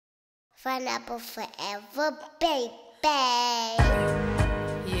Pineapple forever, baby.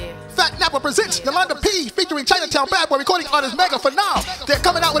 Feat.Mega presents Yolanda P featuring Chinatown bad boy recording artist Mega Phenom. They're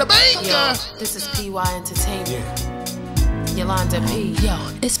coming out with a bang. Yo, this is PY Entertainment. Yolanda P. Yo,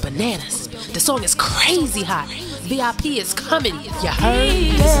 it's bananas. The song is crazy hot. VIP is coming. You heard?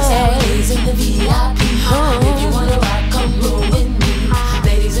 This is how it is in the VIP. If you wanna rock, come roll with me.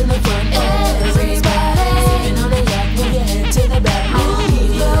 Ladies in the front, everybody sipping on a yak, move your head to the back,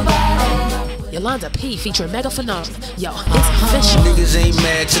 move your body. Yolanda P featuring Mega Phenom. Yo, it's official. Niggas ain't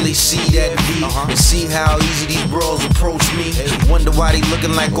mad till they see that V and see how easy these bros approach me. Wonder why they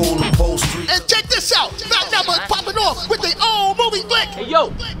looking like old upholstery. And check this out, Feat.Mega is popping off with their own movie flick. Hey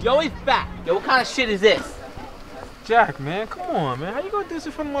yo, it's Fat. Yo, what kind of shit is this? Jack, man, come on, man. How you gonna do this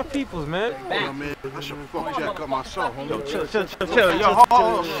in front of my peoples, man? Yeah, man, I should fuck Jack up myself, homie. Yo, chill. Yo, hold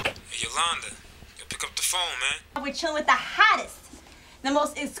on. Hey, Yolanda, yo, pick up the phone, man. We're chilling with the hottest, the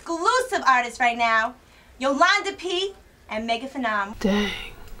most exclusive artists right now, Yolanda P and Mega Phenom. Dang.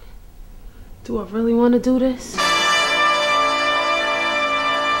 Do I really want to do this?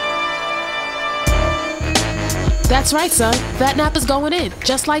 That's right, son. Feat.Mega's going in,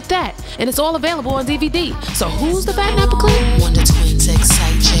 just like that. And it's all available on DVD. So who's the Feat.Mega queen? Wonder Twins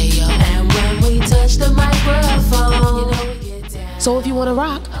excite J.O. And when we touch the microphone, you know we get down. So if you want to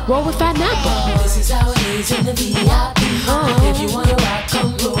rock, roll with Feat.Mega. This is how it is in the VIP. If you wanna rock,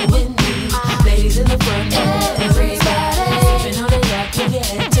 come roll with me. Ladies in the front, everybody sipping on a yak, move your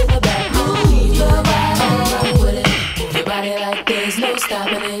head to the back, move your body, rock with it. Move your body like there's no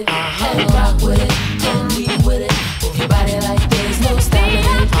stopping it, and rock with it, and leave with it. Move your body like there's no stopping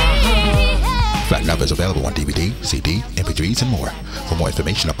it. Feat.Mega is available on DVD, CD, MP3s, and more. For more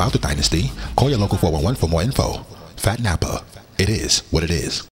information about the dynasty, call your local 411 for more info. Feat.Mega, it is what it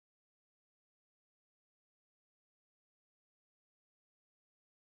is.